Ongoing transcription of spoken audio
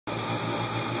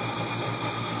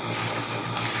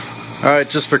Alright,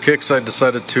 just for kicks I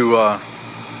decided to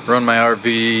run my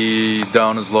RV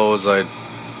down as low as I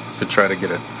could try to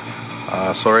get it.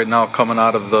 So right now, coming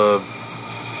out of the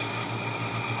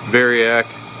Variac,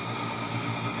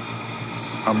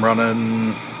 I'm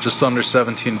running just under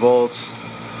 17 volts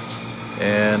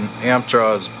and amp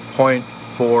draw is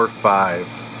 0.45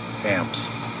 amps.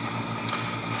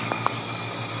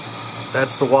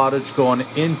 That's the wattage going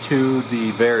into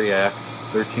the Variac,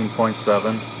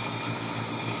 13.7.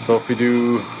 So if we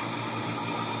do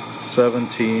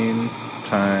 17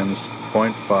 times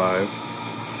 0.5,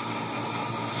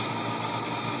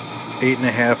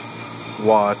 8.5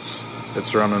 watts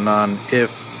it's running on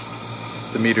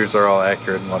if the meters are all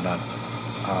accurate and whatnot.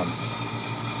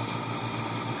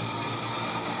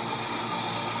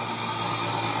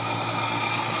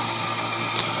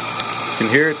 You can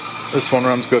hear it. This one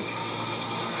runs good.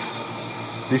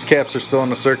 These caps are still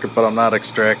in the circuit, but I'm not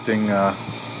extracting,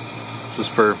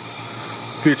 just for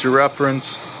future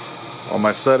reference. All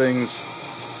my settings.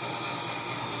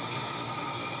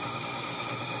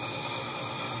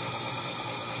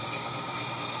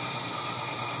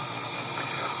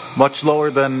 Much lower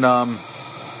than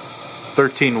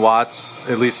 13 watts,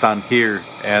 at least on here,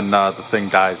 and the thing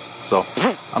dies. So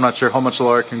I'm not sure how much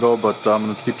lower I can go, but I'm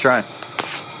going to keep trying.